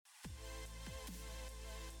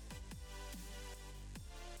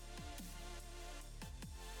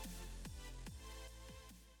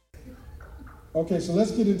Okay, so let's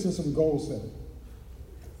get into some goal setting.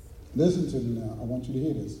 Listen to me now. I want you to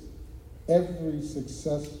hear this. Every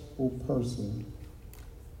successful person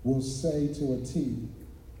will say to a T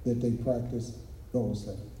that they practice goal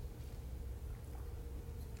setting.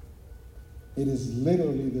 It is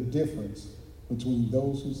literally the difference between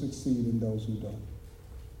those who succeed and those who don't.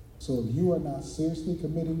 So if you are not seriously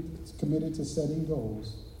committed to setting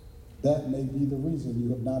goals, that may be the reason you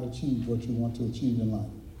have not achieved what you want to achieve in life.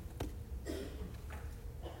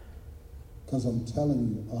 Because I'm telling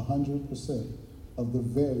you, 100% of the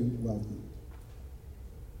very wealthy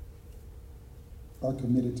are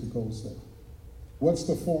committed to goal setting. What's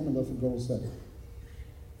the formula for goal setting?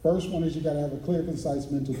 First one is you got to have a clear,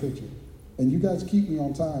 concise mental picture. And you guys keep me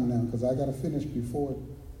on time now because I got to finish before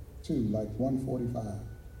 2, like 1:45.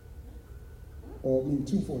 Or I mean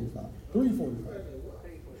 2:45, 3:45.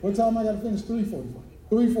 What time I got to finish? 3:45.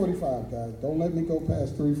 3:45, guys. Don't let me go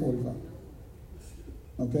past 3:45.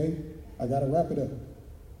 Okay? I got to wrap it up.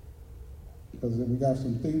 Because we got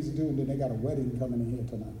some things to do, and then they got a wedding coming in here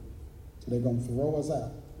tonight. So they're going to throw us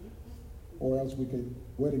out. Or else we could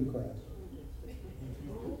wedding crash.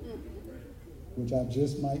 Which I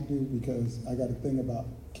just might do because I got a thing about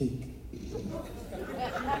cake.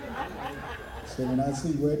 So when I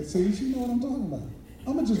see wedding, see, you know what I'm talking about.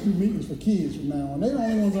 I'm going to just do meetings for kids from now on. They're the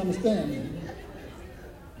only ones understand me.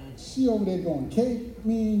 She over there going, cake,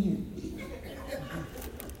 me and you.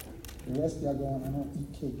 The rest of y'all going, I don't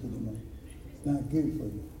eat cake anymore. It's not good for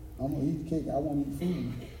you. I'm going to eat cake. I won't eat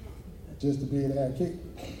food just to be able to have cake.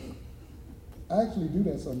 I actually do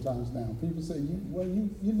that sometimes now. People say,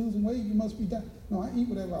 you're losing weight, you must be dying. No, I eat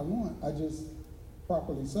whatever I want. I just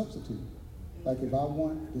properly substitute. Like if I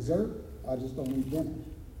want dessert, I just don't eat dinner.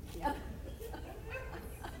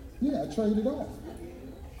 Yeah, I trade it off.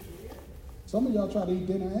 Some of y'all try to eat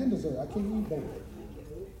dinner and dessert. I can't eat both.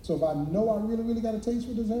 So if I know I really, really got a taste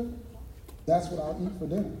for dessert, that's what I'll eat for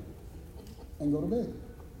dinner and go to bed.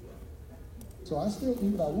 So I still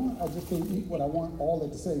eat what I want. I just can't eat what I want all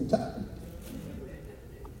at the same time.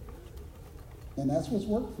 And that's what's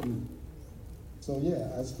worked for me. So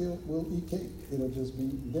yeah, I still will eat cake. It'll just be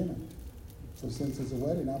dinner. So since it's a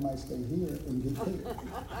wedding, I might stay here and get cake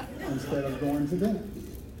instead of going to dinner.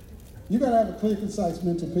 You gotta have a clear, concise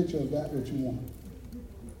mental picture of that what you want.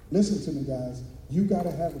 Listen to me, guys. You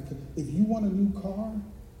gotta have if you want a new car,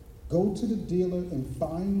 go to the dealer and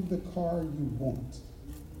find the car you want.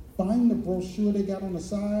 Find the brochure they got on the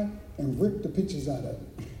side and rip the pictures out of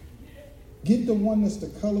it. Get the one that's the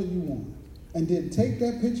color you want. And then take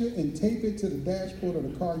that picture and tape it to the dashboard of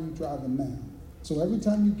the car you're driving now. So every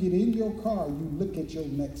time you get in your car, you look at your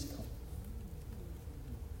next car.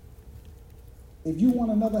 If you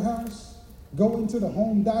want another house, go into the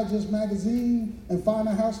Home Digest magazine and find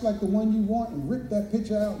a house like the one you want and rip that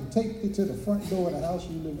picture out and tape it to the front door of the house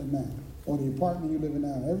you live in now or the apartment you live in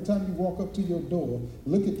now. And every time you walk up to your door,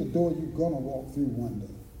 look at the door you're going to walk through one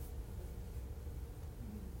day.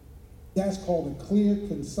 That's called a clear,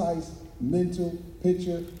 concise, mental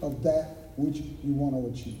picture of that which you want to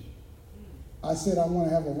achieve. I said I want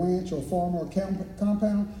to have a ranch or a farm or a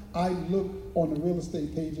compound. I look on the real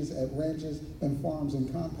estate pages at ranches and farms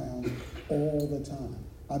and compounds all the time.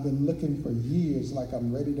 I've been looking for years like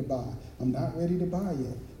I'm ready to buy. I'm not ready to buy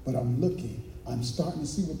yet, but I'm looking. I'm starting to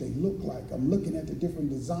see what they look like. I'm looking at the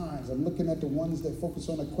different designs. I'm looking at the ones that focus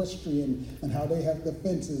on equestrian and how they have the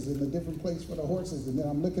fences and the different place for the horses. And then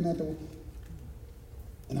I'm looking at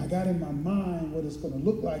and I got in my mind what it's going to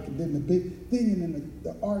look like, and then the big thing, and then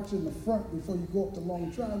the arch in the front before you go up the long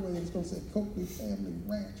driveway, it's going to say Coakley Family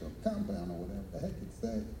Ranch or Compound or whatever the heck it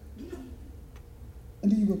says. And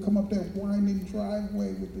then you're going to come up that winding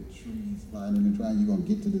driveway with the trees lining the driveway. You're going to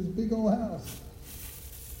get to this big old house.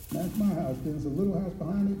 And that's my house. There's a little house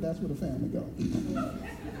behind it. That's where the family goes.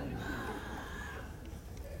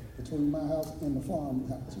 Between my house and the farm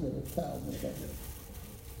house where the cows are going.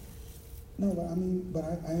 No, but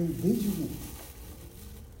I envision it.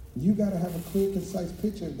 You got to have a clear, concise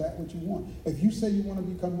picture of that what you want. If you say you want to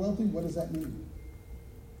become wealthy, what does that mean?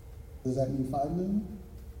 Does that mean 5 million?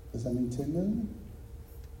 Does that mean 10 million?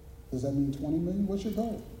 Does that mean 20 million? What's your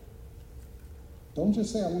goal? Don't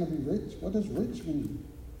just say I want to be rich. What does rich mean?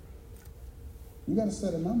 You got to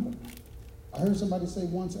set a number. I heard somebody say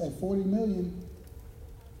once at 40 million,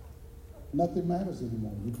 nothing matters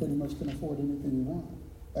anymore. You pretty much can afford anything you want.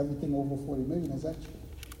 Everything over 40 million is extra.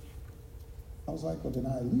 I was like, well, then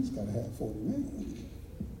I at least got to have 40 million.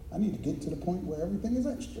 I need to get to the point where everything is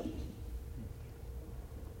extra.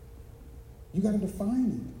 You got to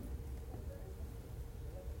define it.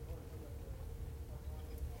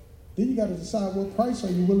 Then you got to decide what price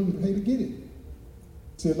are you willing to pay to get it.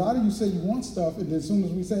 See, a lot of you say you want stuff, and then as soon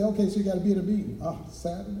as we say, okay, so you got to be at a meeting.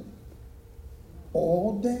 Saturday?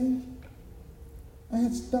 All day? I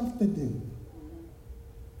had stuff to do.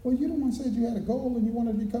 Well, you the one said you had a goal and you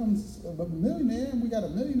wanted to become a millionaire, and we got a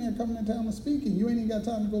millionaire coming in town to speak, and you ain't even got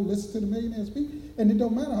time to go listen to the millionaire speak. And it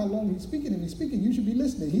don't matter how long he's speaking. If he's speaking, you should be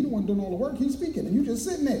listening. He the one doing all the work. He's speaking, and you just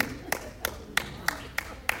sitting there.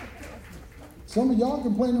 Some of y'all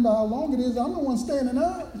complaining about how long it is. I'm the one standing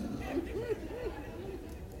up.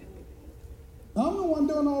 I'm the one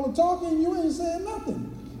doing all the talking. You ain't saying nothing.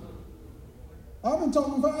 I've been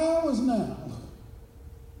talking for hours now.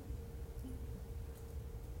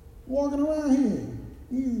 Walking around here,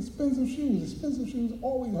 these expensive shoes. Expensive shoes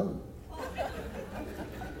always hurt.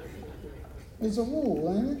 It's a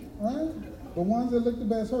rule, ain't it? Right? The ones that look the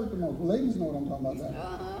best hurt the most. Ladies know what I'm talking about.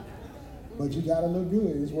 That. But you gotta look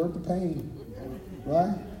good. It's worth the pain,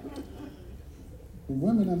 right? The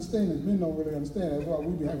women understand it. Men don't really understand. That's why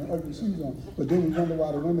we be having ugly shoes on. But then we wonder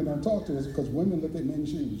why the women don't talk to us, because women look at men's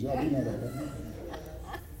shoes. Y'all do know that, right?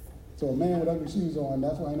 So a man with ugly shoes on,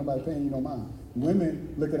 that's why ain't nobody paying you no mind.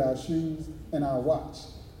 Women look at our shoes and our watch.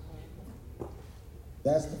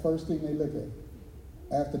 That's the first thing they look at.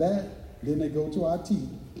 After that, then they go to our teeth.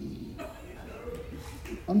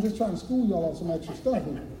 I'm just trying to school y'all on some extra stuff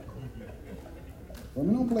here.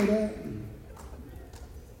 Women don't play that.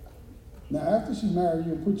 Now, after she marry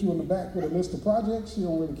you and put you in the back with a list of projects, she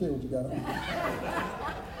don't really care what you got on.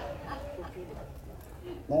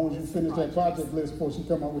 As long as you finish that project list before she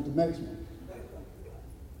come up with the next one.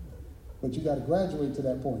 But you got to graduate to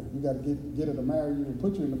that point. You got to get her to marry you and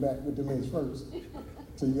put you in the back with the list first.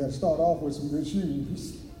 So you got to start off with some good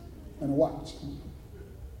shoes and a watch.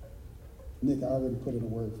 Nick, I already put in a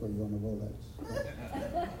word for you on the Rolex.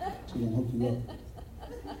 She gonna hook you up.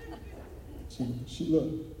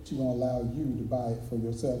 She gonna allow you to buy it for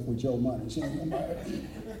yourself with your money. She ain't gonna buy it.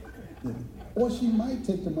 Yeah. Or she might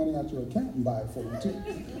take the money out your account and buy it for you too.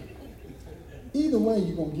 Either way,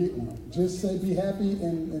 you're gonna get one. Just say be happy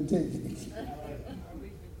and take it.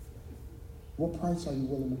 What price are you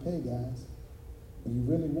willing to pay, guys? If you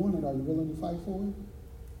really want it, are you willing to fight for it?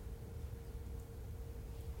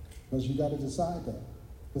 Because you got to decide that.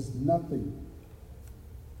 There's nothing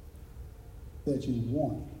that you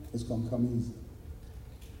want is going to come easy.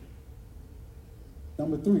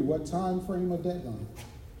 Number 3, what time frame or deadline?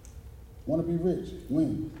 Want to be rich?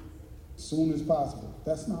 When? As soon as possible.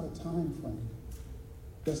 That's not a time frame.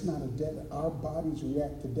 That's not a deadline. Our bodies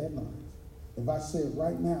react to deadlines. If I said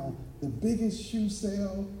right now, the biggest shoe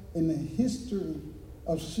sale in the history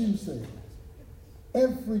of shoe sales,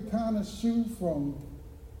 every kind of shoe from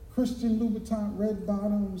Christian Louboutin red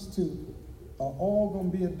bottoms to are all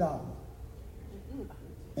going to be $1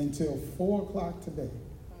 until 4 o'clock today.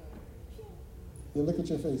 You look at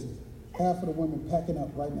your faces. Half of the women packing up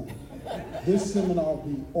right now. This seminar will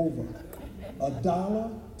be over.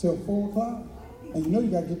 $1 till 4 o'clock. And you know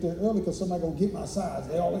you got to get there early because somebody going to get my size.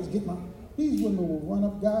 They always get my... These women will run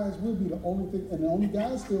up. Guys will be the only thing. And the only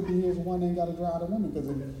guys still be here is the one that ain't got to drive the woman. Because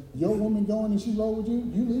if your woman going and she roll with you,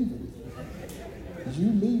 you leaving.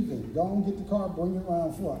 You leaving. Go on, get the car, bring it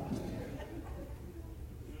around front.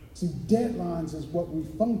 See, deadlines is what we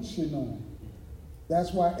function on.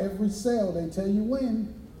 That's why every sale, they tell you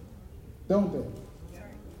when, don't they?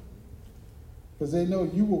 Because they know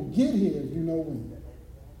you will get here if you know when.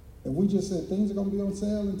 If we just said things are going to be on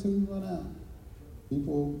sale until we run out,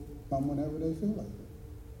 people come whenever they feel like it.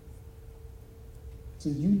 So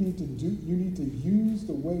you need to use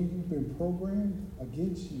the way you've been programmed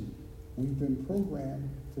against you. We've been programmed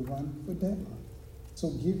to run for deadlines. So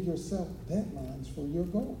give yourself deadlines for your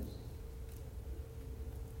goals.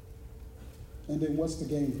 And then what's the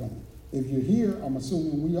game plan? If you're here, I'm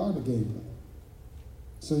assuming we are the game plan.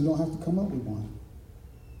 So you don't have to come up with one.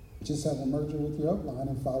 Just have a merger with your upline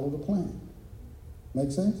and follow the plan.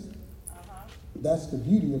 Make sense? That's the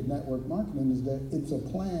beauty of network marketing, is that it's a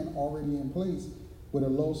plan already in place with a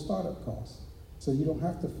low startup cost. So you don't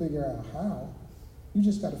have to figure out how. You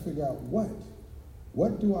just got to figure out what.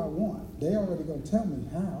 What do I want? They already going to tell me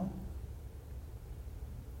how.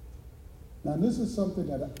 Now this is something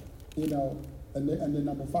that, and then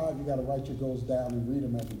number 5, you got to write your goals down and read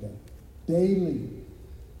them every day. Daily.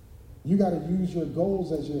 You got to use your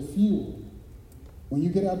goals as your fuel. When you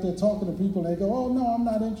get out there talking to people and they go, oh, no, I'm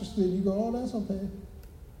not interested. You go, oh, that's okay.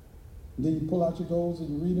 And then you pull out your goals and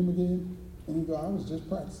you read them again. And you go, I was just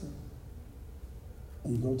practicing.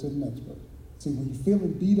 And you go to the next person. See, when you're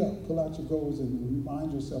feeling beat up, pull out your goals and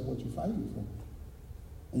remind yourself what you're fighting for.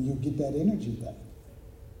 And you'll get that energy back.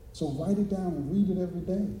 So write it down and read it every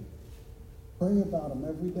day. Pray about them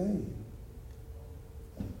every day.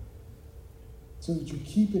 so that you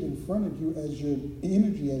keep it in front of you as your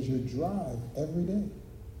energy, as your drive every day.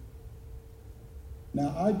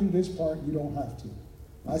 Now, I do this part, you don't have to.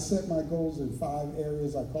 I set my goals in 5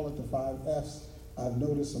 areas. I call it the 5 F's. I've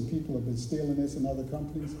noticed some people have been stealing this in other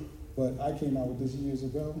companies, but I came out with this years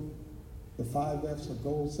ago. The 5 F's are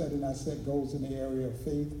goal setting. I set goals in the area of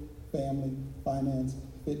faith, family, finance,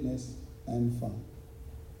 fitness, and fun.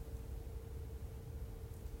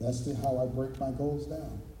 That's how I break my goals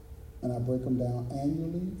down. And I break them down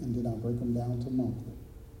annually, and then I break them down to monthly.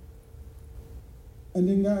 And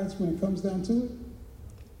then, guys, when it comes down to it,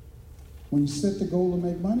 when you set the goal to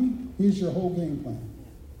make money, here's your whole game plan.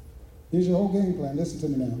 Here's your whole game plan. Listen to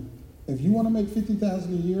me now. If you want to make $50,000 a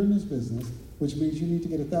year in this business, which means you need to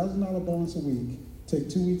get a $1,000 bonus a week, take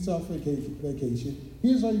 2 weeks off vacation,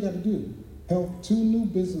 here's all you got to do. Help 2 new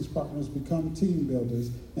business partners become team builders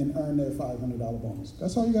and earn their $500 bonus.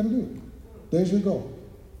 That's all you got to do. There's your goal.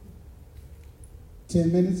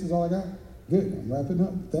 10 minutes is all I got? Good, I'm wrapping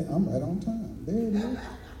up. I'm right on time. There it is.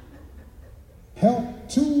 Help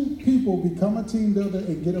 2 people become a team builder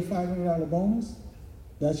and get a $500 bonus.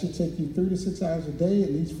 That should take you 3 to 6 hours a day,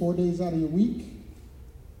 at least 4 days out of your week.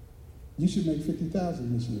 You should make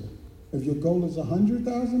 $50,000 this year. If your goal is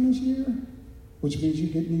 $100,000 this year, which means you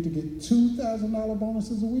need to get $2,000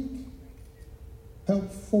 bonuses a week, help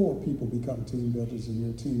 4 people become team builders in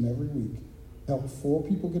your team every week. Help 4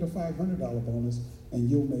 people get a $500 bonus, and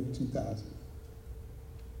you'll make $2,000.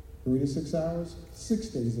 3 to 6 hours, 6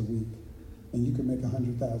 days a week, and you can make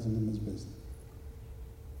 $100,000 in this business.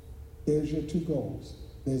 There's your 2 goals.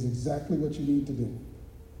 There's exactly what you need to do.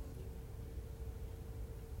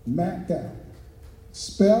 Mapped out,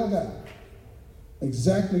 spelled out,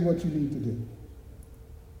 exactly what you need to do.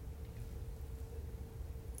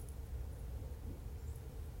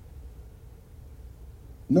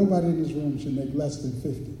 Nobody in this room should make less than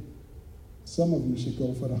 50. Some of you should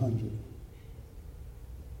go for the 100.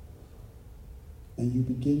 And you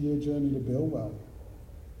begin your journey to build wealth.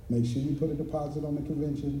 Make sure you put a deposit on the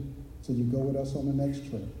convention so you go with us on the next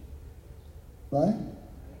trip. Right?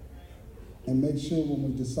 And make sure when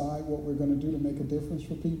we decide what we're going to do to make a difference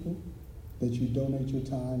for people, that you donate your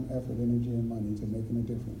time, effort, energy, and money to making a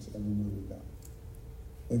difference everywhere we go.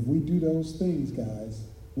 If we do those things, guys,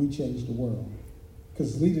 we change the world.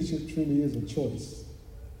 Because leadership truly is a choice.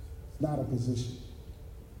 It's not a position.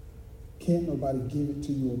 Can't nobody give it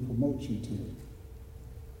to you or promote you to it.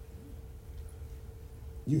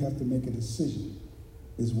 You have to make a decision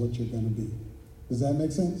is what you're going to be. Does that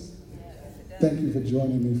make sense? Yes, it does. Thank you for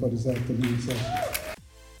joining me for this afternoon session.